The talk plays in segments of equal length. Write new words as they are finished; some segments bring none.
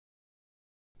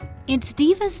It's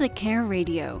Divas That Care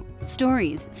Radio.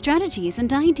 Stories, strategies,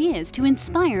 and ideas to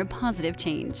inspire positive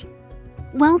change.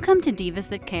 Welcome to Divas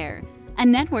That Care, a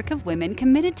network of women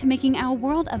committed to making our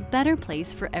world a better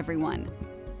place for everyone.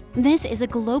 This is a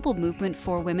global movement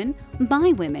for women,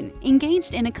 by women,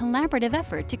 engaged in a collaborative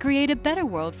effort to create a better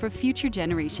world for future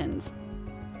generations.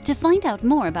 To find out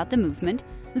more about the movement,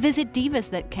 visit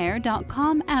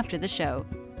divasthatcare.com after the show.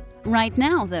 Right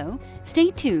now, though,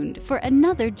 stay tuned for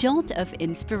another jolt of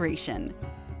inspiration.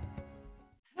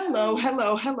 Hello,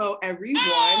 everyone.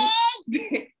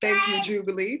 Thank you,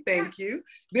 Jubilee. Thank you.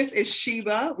 This is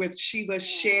Sheba with Sheba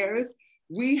Shares.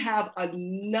 We have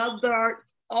another,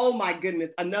 oh my goodness,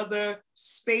 another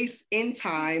space in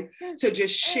time to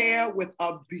just share with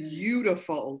a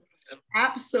beautiful,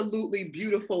 absolutely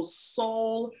beautiful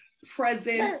soul,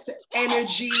 presence,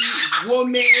 energy,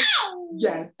 woman.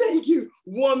 Yes, thank you.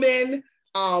 Woman,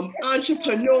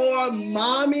 entrepreneur,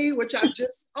 mommy, which I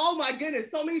just, oh my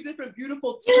goodness, so many different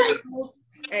beautiful titles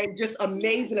and just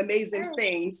amazing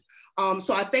things.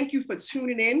 So I thank you for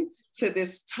tuning in to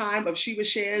this time of Sheba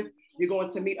Shares. You're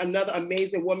going to meet another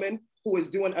amazing woman who is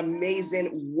doing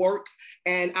amazing work.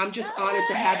 And I'm just honored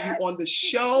to have you on the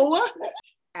show.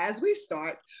 As we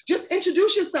start, just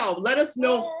introduce yourself. Let us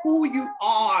know who you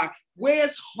are.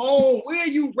 Where's home? Where are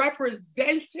you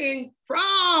representing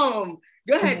from?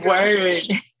 Go ahead. Word.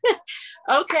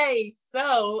 Okay,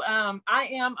 so I'm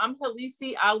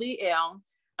Halisi Ali El,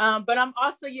 but I'm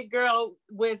also your girl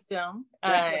Wisdom.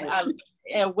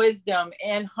 Wisdom,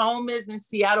 and home is in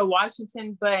Seattle,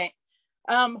 Washington, but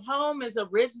home is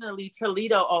originally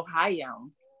Toledo, Ohio.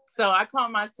 So I call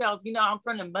myself, I'm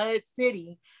from the mud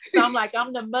city. So I'm like,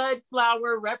 I'm the mud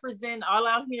flower representing all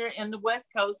out here in the West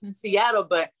Coast in Seattle,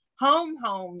 but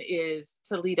home is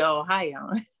Toledo, Ohio.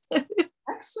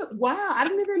 Excellent. Wow, I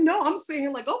didn't even know. I'm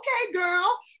saying like, okay,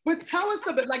 girl, but tell us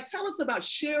about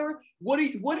share. What do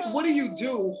you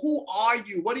do? Who are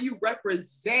you? What do you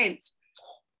represent?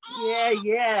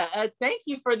 Yeah. Thank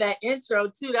you for that intro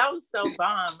too. That was so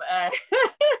bomb.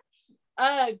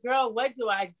 Girl, what do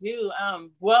I do?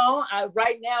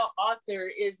 Right now,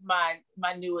 author is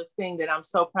my newest thing that I'm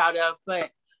so proud of.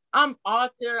 But I'm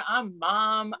author, I'm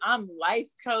mom, I'm life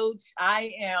coach,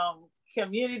 I am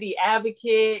community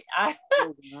advocate. I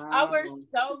wear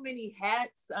so many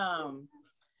hats,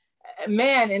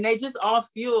 man, and they just all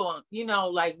fuel.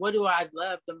 Like what do I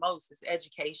love the most is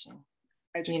education.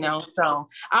 So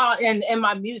and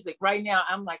my music right now,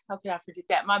 I'm like, how could I forget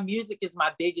that? My music is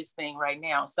my biggest thing right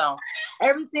now. So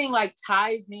everything like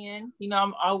ties in,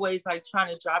 I'm always like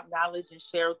trying to drop knowledge and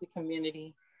share with the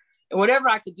community and whatever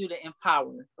I could do to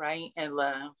empower, right? And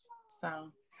love.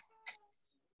 So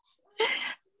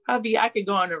I could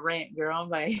go on a rant, girl. I'm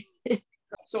like,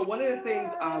 so one of the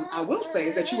things I will say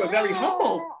is that you were very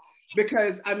humble.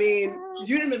 Because you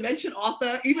didn't even mention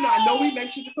author, even though I know we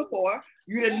mentioned it before.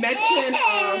 You didn't mention,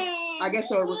 a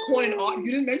recording art. You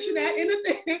didn't mention that in the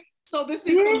thing. So this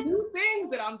is some new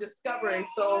things that I'm discovering.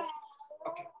 So,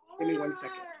 okay, give me 1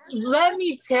 second. Let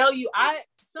me tell you,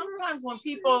 sometimes when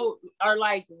people are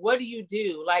like, what do you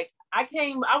do? Like I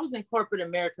was in corporate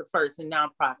America first in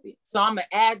nonprofit. So I'm an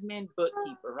admin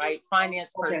bookkeeper, right?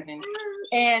 Finance person. Okay.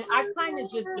 And I kind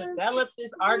of just developed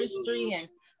this artistry, and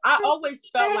I always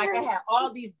felt like I had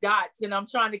all these dots and I'm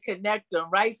trying to connect them,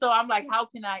 right? So I'm like, how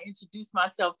can I introduce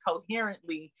myself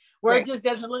coherently where it just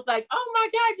doesn't look like, oh my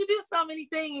God, you do so many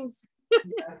things.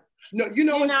 Yeah.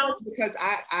 No, what's funny, because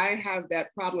I have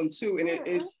that problem too. And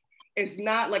it's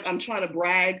not like I'm trying to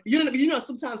brag.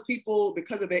 Sometimes people,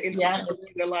 because of their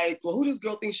insecurity, they're like, well, who does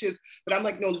girl think she is? But I'm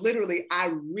like, no, literally,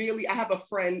 I have a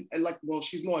friend, and like, well,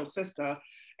 she's more a sister,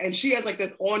 and she has like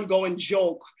this ongoing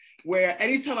joke where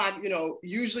anytime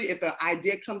usually if the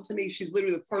idea comes to me, she's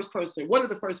literally one of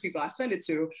the first people I send it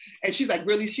to. And she's like,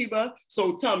 really, Sheba?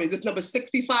 So tell me, is this number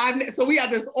 65? So we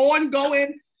have this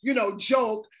ongoing,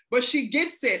 joke, but she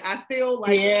gets it. I feel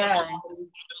like,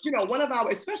 one of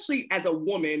our, especially as a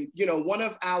woman, one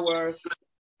of our,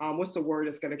 what's the word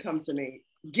that's going to come to me?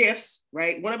 Gifts,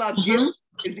 right? One of our gifts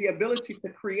is the ability to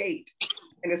create.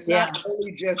 And it's not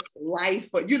only just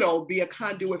life, but, be a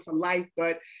conduit for life,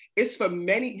 but it's for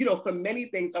many, for many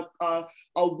things. A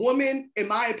woman, in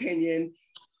my opinion,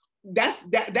 that's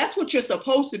what you're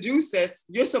supposed to do, sis.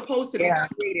 You're supposed to be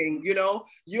creating,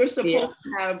 you're supposed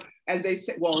to have, as they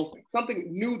say, well, something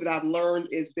new that I've learned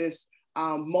is this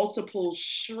multiple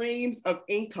streams of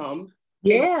income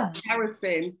in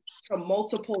comparison to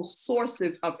multiple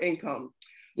sources of income.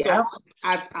 So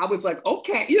I was like,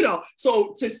 okay,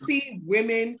 so to see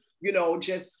women you know,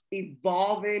 just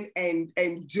evolving and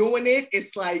doing it.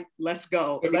 It's like, let's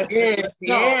go. Let's go.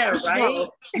 Yeah, let's right. go.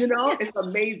 You know, it's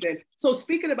amazing. So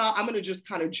speaking about, I'm going to just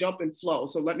kind of jump and flow.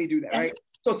 So let me do that, right?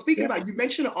 So speaking about, you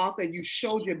mentioned an author and you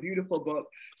showed your beautiful book.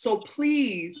 So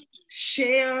please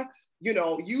share, you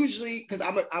know, usually, because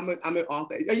I'm an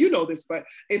author, you know this, but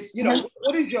it's, you know,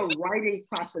 what is your writing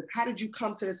process? How did you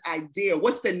come to this idea?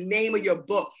 What's the name of your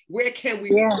book? Where can we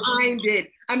find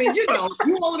it? I mean, you know,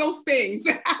 you all of those things.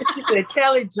 She said,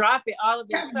 tell it, drop it, all of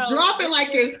it. So, drop it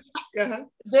like this.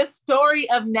 The story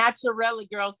of Naturella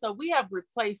Girl. So we have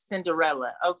replaced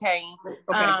Cinderella, okay?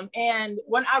 And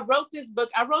when I wrote this book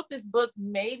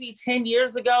maybe 10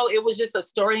 years ago. It was just a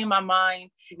story in my mind.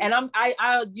 And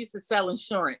I used to sell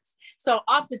insurance. So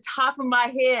off the top of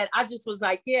my head, I just was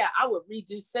like, yeah, I would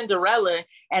redo Cinderella.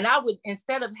 And I would,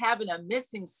 instead of having a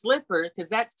missing slipper, because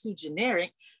that's too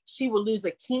generic, she would lose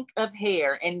a kink of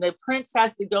hair. And the prince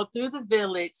has to go through the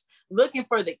village looking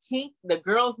for the kink, the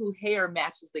girl whose hair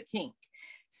matches the kink.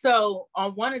 So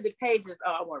on one of the pages,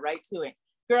 I went right to it.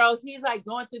 Girl, he's like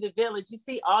going through the village. You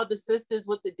see all the sisters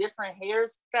with the different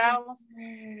hairstyles,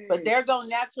 but there go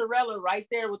Naturella right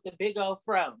there with the big old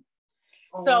fro.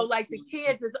 So like the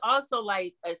kids, it's also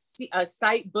like a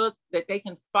sight book that they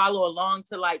can follow along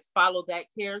to like follow that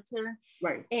character.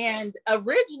 Right. And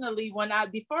originally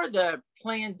before the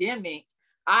pandemic,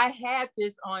 I had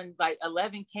this on like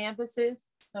 11 canvases.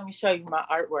 Let me show you my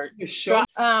artwork. Sure.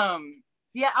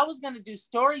 I was going to do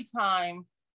story time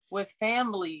with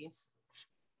families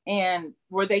and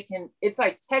where they can, it's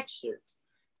like textured.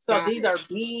 So these are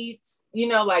beads, you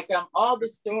know, like all the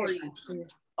stories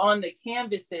on the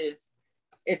canvases.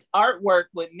 It's artwork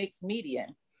with mixed media.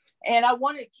 And I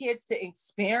wanted kids to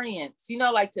experience, you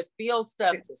know, like to feel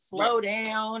stuff, to slow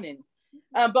down and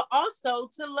but also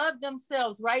to love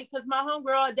themselves, right? Because my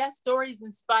homegirl, that story's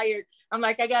inspired. I'm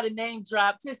like, I got a name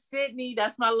drop to Sydney.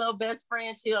 That's my little best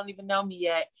friend. She don't even know me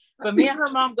yet. But me and her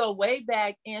mom go way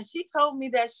back. And she told me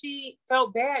that she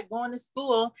felt bad going to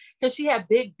school because she had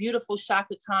big, beautiful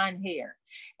Shaka Khan hair.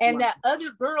 And that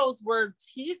other girls were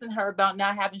teasing her about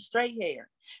not having straight hair.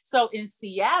 So in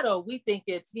Seattle, we think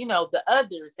it's, you know, the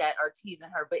others that are teasing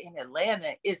her. But in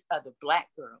Atlanta, it's other Black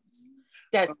girls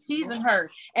that's teasing her.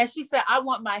 And she said, I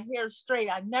want my hair straight.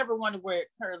 I never want to wear it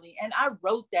curly. And I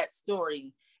wrote that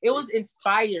story. It was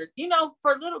inspired, you know,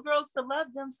 for little girls to love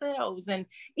themselves. And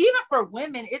even for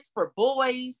women, it's for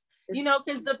boys, you know,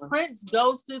 because the prince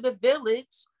goes through the village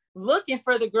looking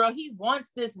for the girl. He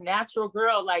wants this natural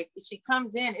girl. Like she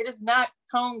comes in, it is not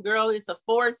comb girl. It's a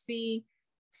 4C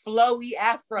flowy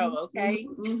afro. Okay.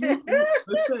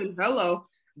 Listen, hello.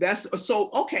 That's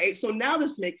so okay. So now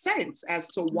this makes sense as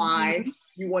to why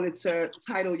you wanted to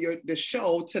title the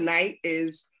show Tonight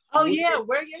Is Wear Your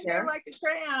Hair Like a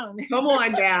Crown. Come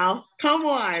on now. Come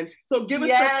on. So give us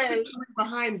some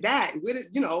behind that. With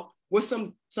you know, with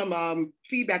some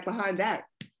feedback behind that.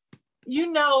 You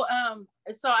know,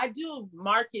 so I do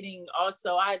marketing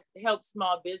also. I help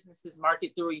small businesses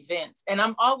market through events. And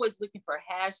I'm always looking for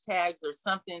hashtags or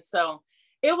something. So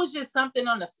it was just something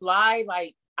on the fly.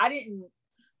 Like I didn't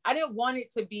want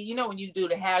it to be, you know, when you do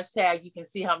the hashtag, you can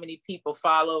see how many people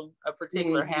follow a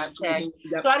particular hashtag.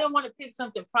 So I didn't want to pick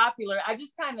something popular. I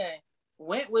just kind of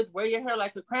went with Wear Your Hair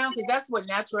Like a Crown because that's what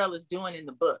Naturella is doing in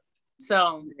the book.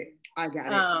 So I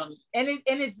got it. And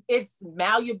it's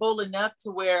malleable enough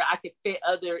to where I could fit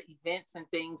other events and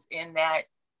things in that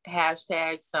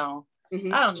hashtag. So I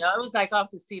don't know. It was like off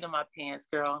the seat of my pants,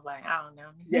 girl. Like, I don't know.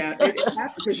 Yeah, it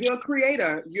happens because you're a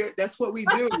creator. That's what we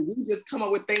do. We just come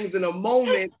up with things in a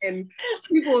moment, and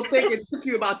people think it took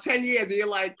you about 10 years, and you're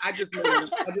like, I just made it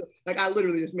up. I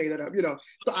literally just made it up, you know.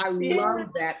 So I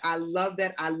love that. I love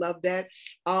that. I love that.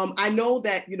 I know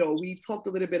that, you know, we talked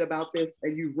a little bit about this,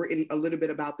 and you've written a little bit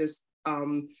about this,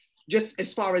 just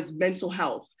as far as mental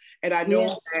health. And I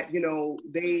know that, you know,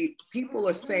 people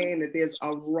are saying that there's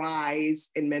a rise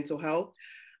in mental health.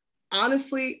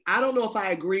 Honestly, I don't know if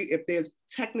I agree if there's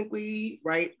technically,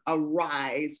 right, a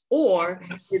rise, or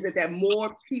is it that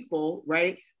more people,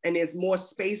 right, and there's more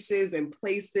spaces and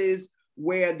places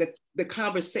where the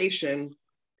conversation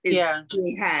is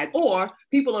being had, or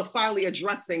people are finally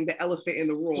addressing the elephant in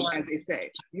the room, as they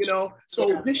say, you know.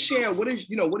 So just share what is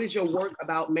your work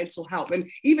about mental health, and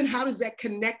even how does that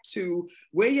connect to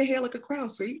Wear Your Hair Like a Crown,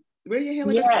 sweet? Wear your hair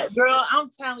like a crown. Girl, I'm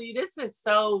telling you, this is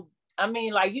so. I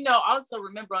mean, like, you know, also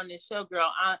remember on this show,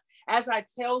 girl, as I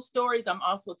tell stories, I'm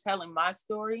also telling my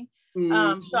story.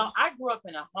 So I grew up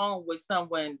in a home with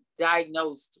someone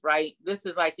diagnosed, right? This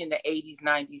is like in the 80s,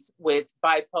 90s with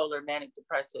bipolar manic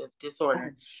depressive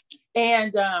disorder.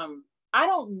 And I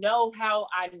don't know how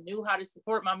I knew how to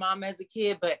support my mom as a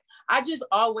kid, but I just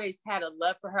always had a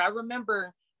love for her. I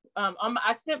remember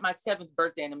I spent my 7th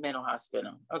birthday in a mental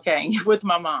hospital, okay, with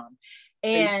my mom.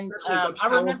 And I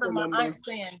remember my aunt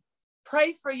saying,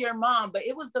 pray for your mom. But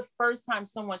it was the first time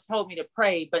someone told me to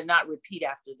pray, but not repeat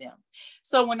after them.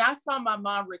 So when I saw my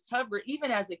mom recover, even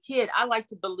as a kid, I like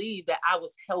to believe that I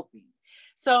was helping.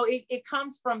 So it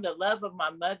comes from the love of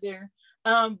my mother.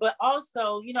 But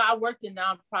also, you know, I worked in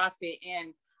nonprofit,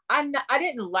 and I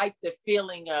didn't like the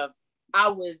feeling of, I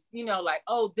was, you know, like,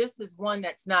 oh, this is one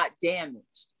that's not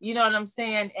damaged. You know what I'm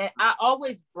saying? And I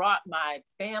always brought my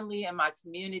family and my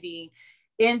community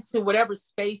into whatever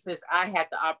spaces I had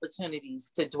the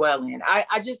opportunities to dwell in.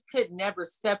 I just could never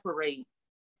separate,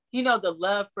 you know, the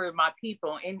love for my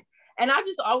people. And I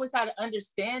just always had an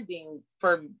understanding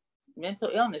for mental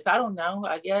illness. I don't know,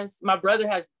 I guess my brother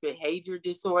has behavior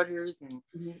disorders.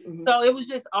 And so it was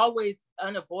just always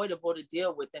unavoidable to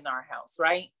deal with in our house.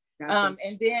 Right. Gotcha.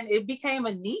 And then it became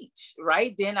a niche,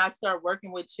 right? Then I started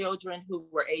working with children who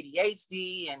were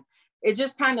ADHD, and it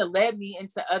just kind of led me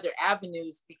into other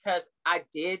avenues because I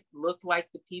did look like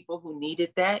the people who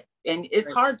needed that. And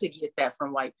it's hard to get that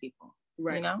from white people,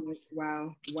 right? You know?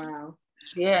 Wow.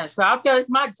 Yeah. So I feel it's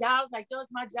my job.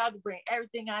 It's my job to bring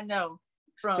everything I know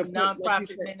from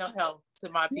nonprofit mental health to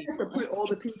my people. To put all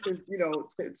the pieces, you know,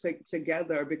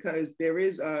 together, because there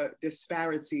is a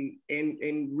disparity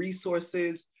in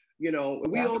resources. You know,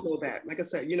 we all know that. Like I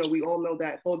said, you know, we all know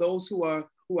that for those who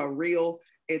are real,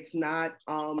 it's not,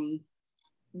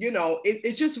 you know,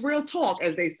 it's just real talk,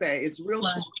 as they say. It's real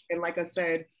talk. And like I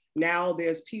said, now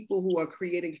there's people who are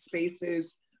creating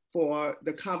spaces for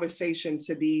the conversation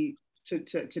to be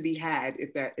had,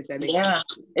 if that makes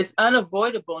sense. It's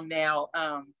unavoidable now,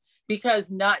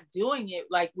 because not doing it,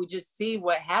 like, we just see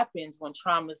what happens when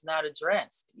trauma is not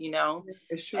addressed, you know.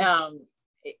 It's true.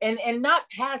 And not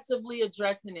passively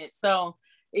addressing it. So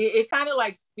it kind of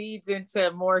like speeds into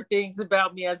more things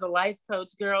about me as a life coach,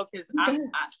 girl, because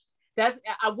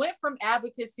I went from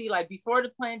advocacy, like before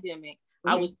the pandemic.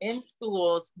 I was in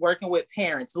schools working with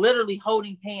parents, literally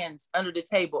holding hands under the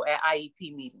table at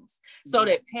IEP meetings so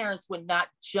that parents would not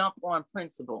jump on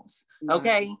principals.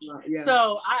 Okay.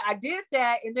 So I did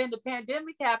that. And then the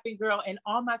pandemic happened, girl, and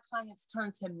all my clients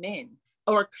turned to men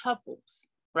or couples.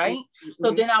 Right.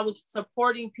 So then I was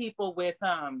supporting people with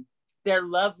their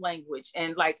love language,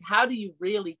 and like, how do you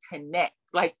really connect?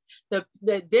 Like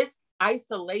this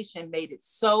isolation made it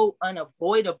so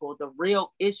unavoidable, the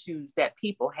real issues that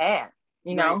people had,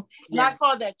 you know. And I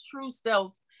call that true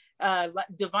self,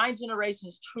 Divine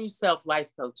Generations true self life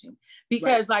coaching,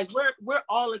 because like we're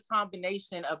all a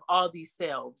combination of all these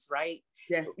selves, right?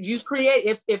 You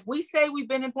create, if we say we've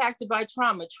been impacted by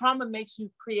trauma makes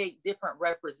you create different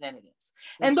representatives,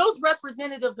 and those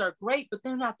representatives are great, but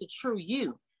they're not the true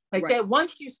you. Like that,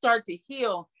 once you start to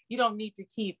heal, you don't need to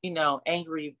keep, you know,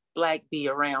 angry Black B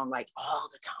around like all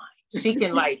the time. She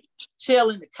can like chill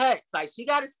in the cuts. Like, she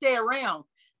got to stay around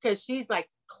because she's like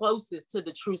closest to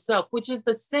the true self, which is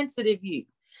the sensitive you.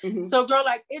 So girl,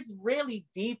 like, it's really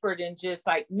deeper than just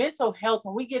like mental health.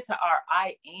 When we get to our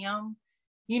I am,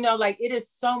 you know, like, it is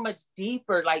so much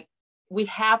deeper. Like, we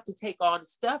have to take all the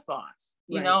stuff off,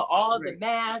 you know, all the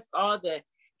masks, all the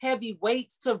heavy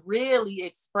weights to really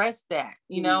express that,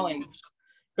 you know. And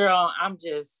girl, I'm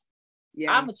just,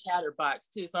 I'm a chatterbox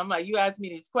too. So I'm like, you ask me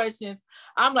these questions,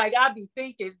 I'm like, I'll be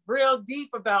thinking real deep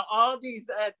about all these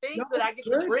things that I get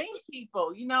to bring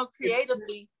people, you know,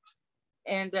 creatively.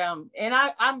 And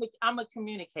I'm a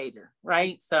communicator,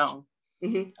 right? So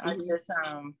I just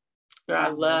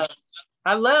girl,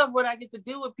 I love what I get to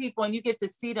do with people, and you get to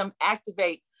see them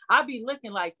activate. I'll be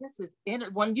looking like, this is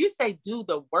when you say do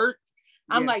the work,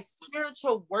 I'm like,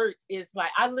 spiritual work is like,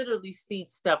 I literally see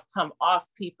stuff come off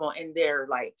people, and they're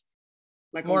like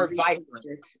more vibrant.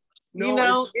 You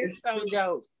know, it's so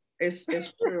dope. It's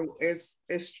true. It's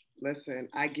listen,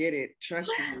 I get it. Trust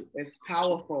me, it's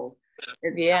powerful.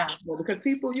 It's powerful because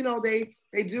people, you know, they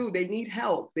need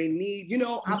help. They need, you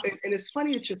know, and it's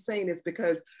funny that you're saying this,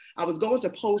 because I was going to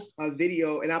post a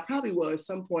video, and I probably will at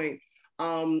some point.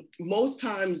 Most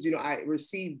times, you know, I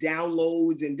receive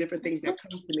downloads and different things that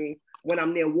come to me when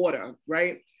I'm near water,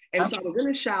 right? And so I was in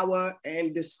the shower,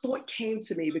 and this thought came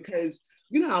to me, because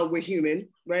you know how we're human,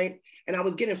 right? And I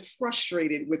was getting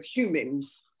frustrated with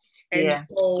humans. And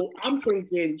so I'm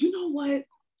thinking, you know what?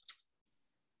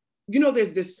 You know,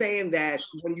 there's this saying that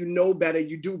when you know better,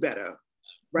 you do better,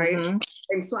 right?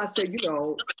 And so I said, you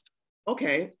know,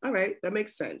 okay, all right, that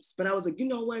makes sense. But I was like, you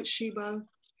know what, Sheba?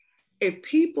 If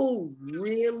people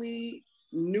really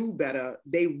knew better,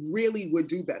 they really would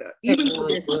do better. Even though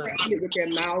they're saying it with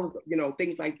their mouths, you know,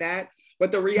 things like that.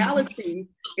 But the reality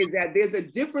is that there's a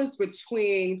difference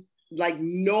between like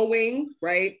knowing,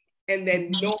 right? And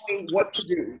then knowing what to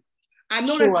do. I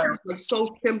know that sounds like so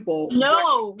simple.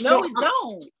 No, it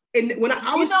don't. And when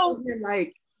I was thinking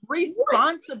like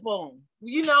responsible,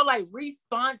 what? Like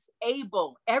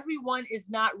response-able. Everyone is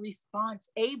not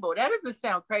response-able. That doesn't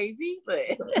sound crazy,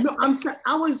 but no,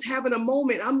 I was having a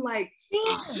moment. I'm like,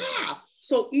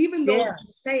 so even though you're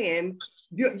saying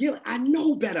I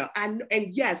know better, and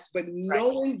yes, but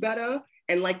knowing better,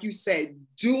 and like you said,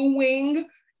 doing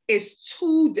is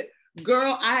too.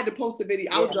 Girl, I had to post a video.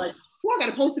 I was like, I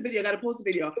gotta post a video.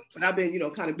 But I've been,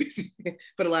 kind of busy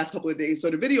for the last couple of days. So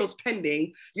the video's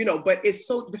pending, but it's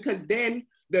so, because then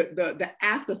the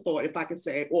afterthought, if I could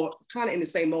say, or kind of in the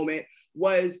same moment,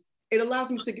 was it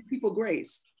allows me to give people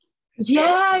grace.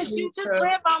 Yes, you just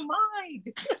read my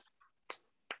mind.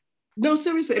 No,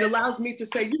 seriously, it allows me to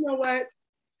say, you know what?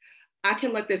 I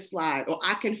can let this slide, or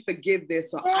I can forgive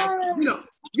this, or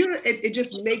it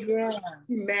just makes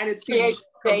humanity It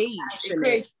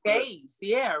creates space.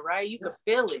 Yeah, right. You can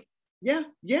feel it.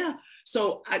 Yeah.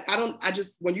 So I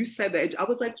just, when you said that, I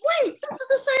was like, wait, this is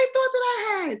the same thought that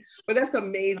I had. But that's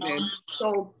amazing.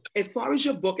 So as far as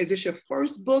your book, is this your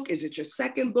first book? Is it your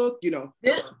second book?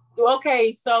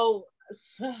 So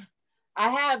I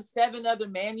have 7 other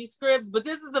manuscripts, but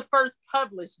this is the first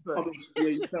published book. Yeah,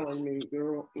 you're telling me,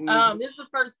 girl. This is the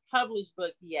first published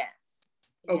book, yes.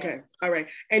 Okay, all right.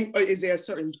 And is there a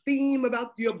certain theme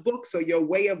about your books or your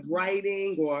way of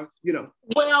writing, or,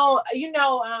 Well,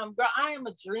 girl, I am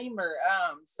a dreamer.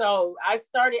 So I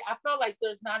felt like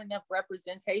there's not enough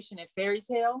representation in fairy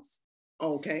tales.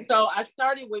 Okay. So I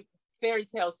started with fairy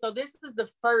tales. So this is the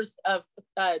first of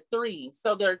 3.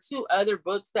 So there are 2 other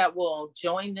books that will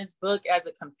join this book as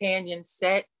a companion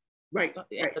set. Right.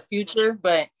 In the future.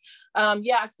 But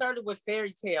I started with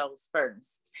fairy tales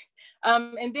first.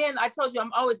 And then I told you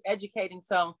I'm always educating.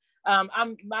 So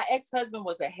my ex-husband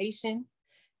was a Haitian.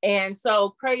 And so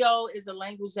Creole is a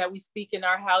language that we speak in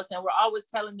our house. And we're always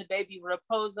telling the baby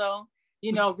reposo,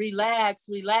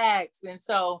 relax. And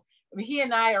so he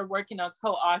and I are working on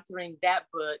co-authoring that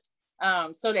book.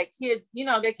 So that kids,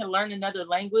 they can learn another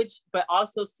language, but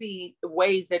also see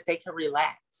ways that they can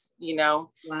relax,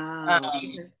 Wow.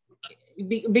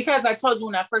 Because I told you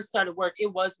when I first started work,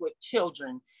 it was with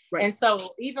children. Right. And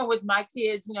so even with my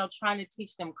kids, trying to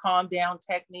teach them calm down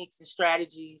techniques and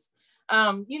strategies,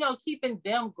 keeping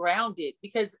them grounded,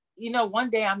 because, one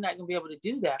day I'm not going to be able to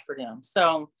do that for them.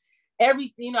 So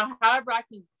everything, however I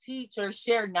can teach or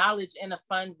share knowledge in a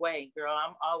fun way, girl,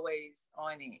 I'm always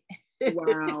on it.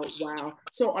 Wow.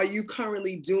 So are you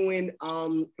currently doing,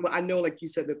 well, I know, like you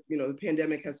said, that, the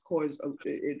pandemic has caused,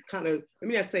 it kind of,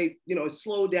 it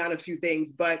slowed down a few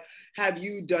things, but have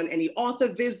you done any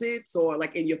author visits, or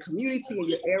like in your community, in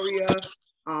your area?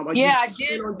 I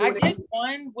did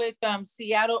one with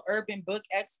Seattle Urban Book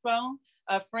Expo.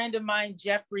 A friend of mine,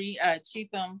 Jeffrey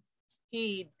Cheatham,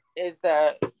 he is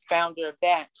the founder of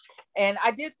that. And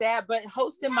I did that, but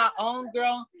hosting my own,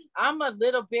 girl, I'm a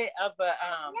little bit of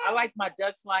I like my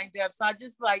ducks lined up. So I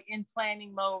just like in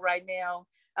planning mode right now.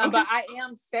 But I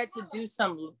am set to do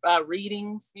some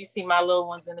readings. You see my little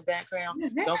ones in the background?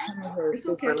 Don't come in here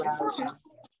super loud.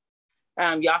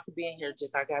 Y'all could be in here,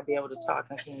 just I gotta be able to talk.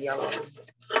 I can't yell over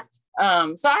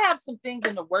you. So I have some things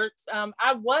in the works.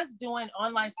 I was doing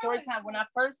online story time when I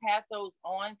first had those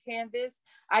on Canvas.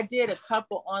 I did a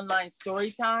couple online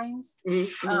story times,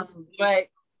 but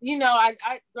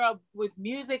I girl, with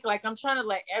music, like I'm trying to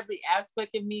let every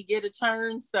aspect of me get a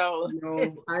turn. So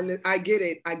I get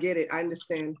it. I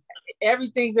understand.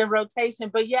 Everything's in rotation,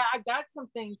 but yeah, I got some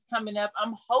things coming up.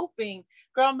 I'm hoping,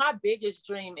 girl, my biggest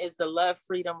dream is the Love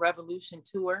Freedom Revolution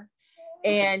tour.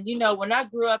 And, when I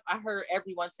grew up, I heard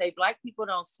everyone say, Black people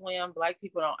don't swim, Black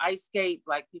people don't ice skate,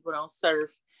 Black people don't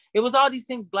surf. It was all these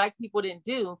things Black people didn't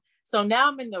do. So now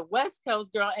I'm in the West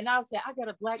Coast, girl, and I'll say, I got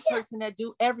a Black person that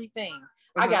do everything.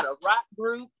 I got a rock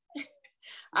group.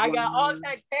 I got all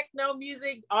that techno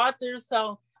music, authors.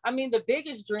 So, the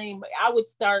biggest dream, I would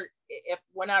start,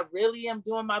 when I really am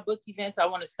doing my book events, I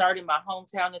want to start in my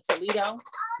hometown of Toledo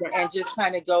and just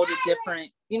kind of go to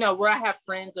different, where I have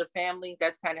friends or family.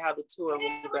 That's kind of how the tour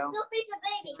will go.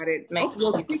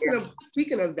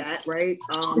 Speaking of that, right?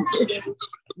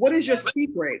 What is your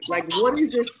secret? What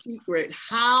is your secret?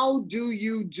 How do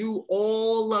you do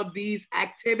all of these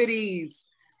activities?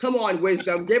 Come on,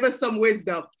 wisdom. Give us some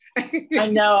wisdom. I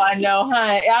know,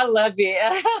 huh? I love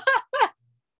it.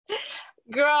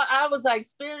 Girl, I was like,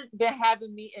 Spirit's been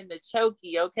having me in the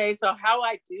chokey, okay? So how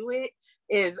I do it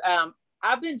is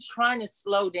I've been trying to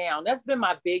slow down. That's been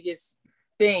my biggest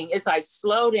thing. It's like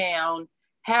slow down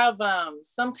have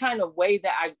some kind of way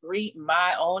that I greet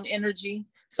my own energy.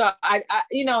 So I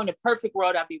in the perfect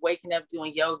world, I'd be waking up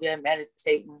doing yoga,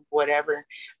 meditating, whatever,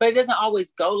 but it doesn't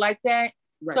always go like that.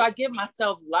 Right. So I give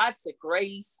myself lots of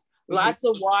grace, lots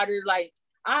of water. Like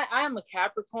I am a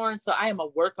Capricorn, so I am a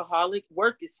workaholic.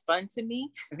 Work is fun to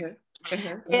me.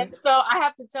 And so I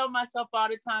have to tell myself all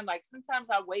the time, like sometimes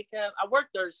I wake up, I work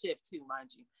third shift too, mind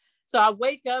you. So I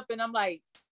wake up and I'm like,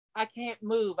 I can't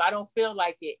move. I don't feel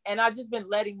like it. And I've just been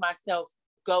letting myself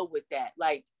go with that.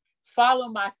 Like follow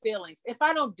my feelings. If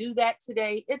I don't do that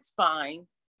today, it's fine.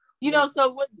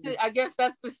 So I guess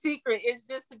that's the secret, is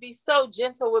just to be so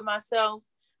gentle with myself.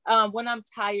 When I'm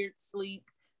tired, sleep.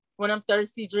 When I'm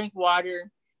thirsty, drink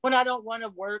water. When I don't want to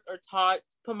work or talk,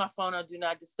 put my phone on do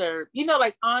not disturb.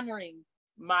 Like honoring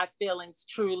my feelings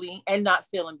truly and not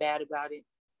feeling bad about it.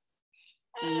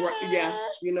 Right, yeah,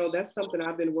 that's something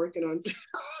I've been working on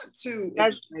too.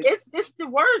 It's the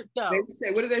word though.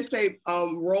 What did they say?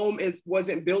 Rome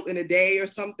wasn't built in a day or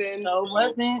something. No, it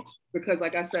wasn't. Because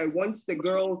like I said, once the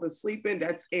girls are sleeping,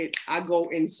 that's it. I go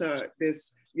into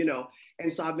this,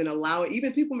 and so I've been allowing,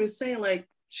 even people been saying like,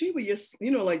 Sheba, you're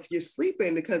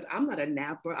sleeping, because I'm not a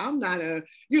napper. I'm not a,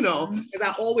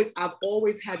 because I've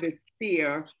always had this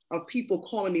fear of people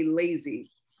calling me lazy.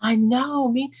 I know,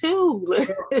 me too.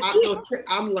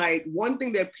 I'm like, one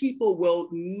thing that people will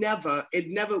never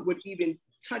would even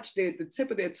touch the tip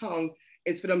of their tongue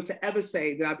is for them to ever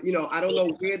say that, I don't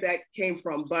know where that came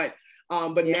from, but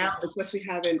now, especially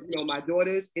having, my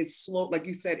daughters, it's slow, like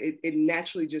you said, it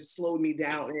naturally just slowed me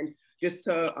down, and just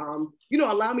to,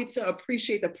 allow me to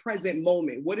appreciate the present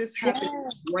moment. What is happening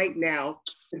right now,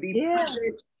 to be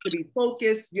present, to be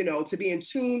focused, to be in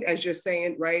tune, as you're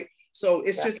saying, right? So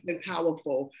it's just been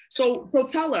powerful. So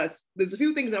tell us, there's a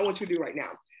few things I want you to do right now.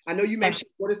 I know you mentioned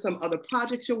what are some other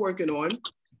projects you're working on.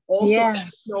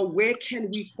 Also, where can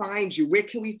we find you? Where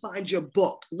can we find your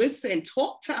book? Listen,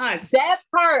 talk to us. That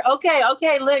part. Okay.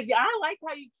 Look, I like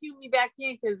how you cue me back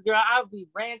in, because girl, I'll be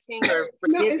ranting or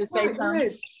forget to say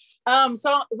something.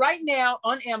 So right now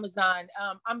on Amazon,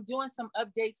 I'm doing some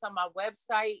updates on my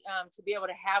website to be able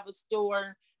to have a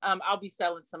store. I'll be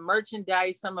selling some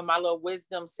merchandise, some of my little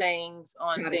wisdom sayings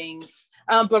on things.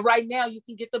 But right now you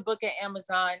can get the book at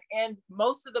Amazon, and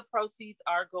most of the proceeds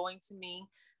are going to me.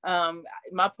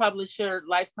 My publisher,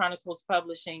 Life Chronicles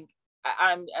Publishing,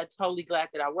 I'm totally glad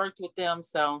that I worked with them.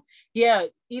 So yeah,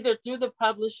 either through the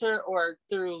publisher or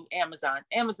through Amazon.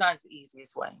 Amazon's the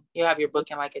easiest way. You'll have your book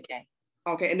in like a day.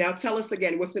 Okay, and now tell us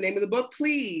again, what's the name of the book,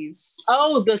 please?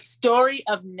 Oh, The Story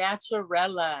of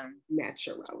Naturella.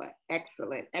 Naturella,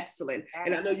 excellent.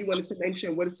 And I know you wanted to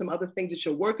mention, what are some other things that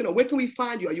you're working on? Where can we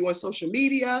find you? Are you on social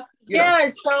media?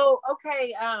 So,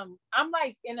 okay, I'm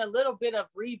like in a little bit of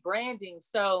rebranding.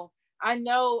 So I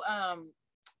know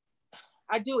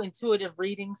I do intuitive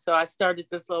reading. So I started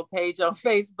this little page on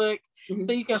Facebook.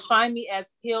 So you can find me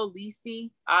as Hilisi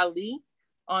Ali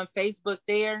on Facebook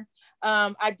there.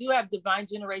 I do have Divine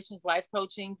Generations Life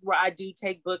Coaching, where I do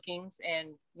take bookings and,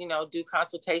 do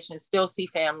consultations, still see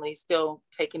families, still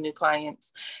taking new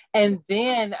clients. And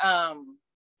then,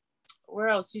 where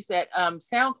else? You said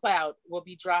SoundCloud will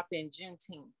be dropping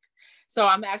Juneteenth. So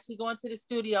I'm actually going to the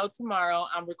studio tomorrow.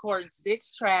 I'm recording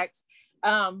 6 tracks.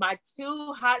 My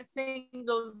 2 hot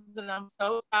singles that I'm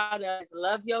so proud of is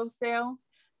Love Yourself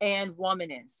and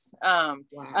Womaness.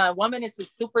 Womaness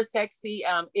is super sexy.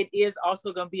 It is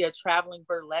also going to be a traveling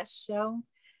burlesque show.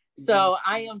 So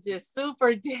I am just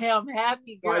super damn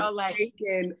happy, girl.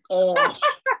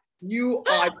 You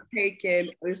are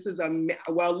taking, listen,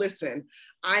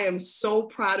 I am so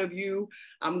proud of you.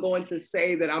 I'm going to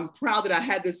say that I'm proud that I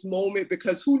had this moment,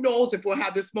 because who knows if we'll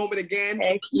have this moment again.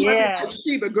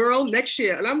 Sheba, girl, next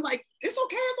year. And I'm like, it's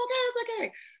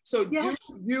okay. So do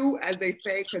you, as they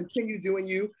say, continue doing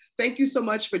you. Thank you so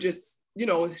much for just,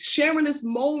 sharing this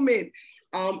moment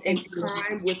in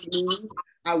time with me.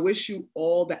 I wish you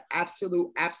all the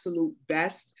absolute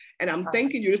best. And I'm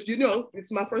thanking you.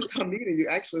 It's my first time meeting you,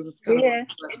 actually. It's kind of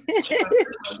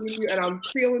and I'm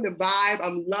feeling the vibe.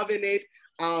 I'm loving it.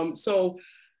 So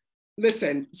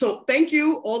thank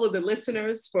you, all of the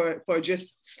listeners, for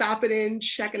just stopping in,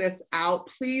 checking us out.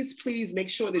 Please make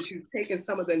sure that you've taken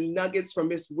some of the nuggets from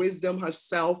Miss Wisdom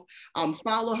herself.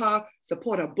 Follow her,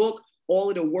 support her book, all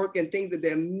of the work and things, of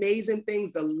the amazing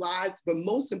things, the lives, but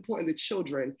most important, the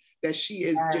children that she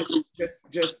is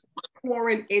just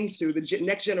pouring into. The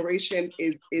next generation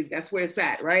is that's where it's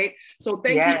at, right? So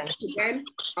thank you again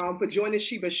for joining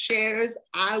Sheba Shares.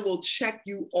 I will check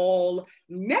you all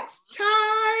next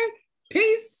time.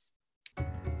 Peace.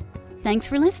 Thanks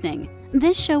for listening.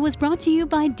 This show was brought to you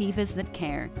by Divas That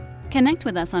Care. Connect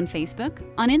with us on Facebook,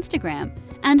 on Instagram,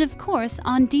 And of course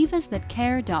on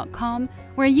divasthatcare.com,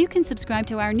 where you can subscribe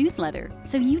to our newsletter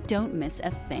so you don't miss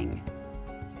a thing.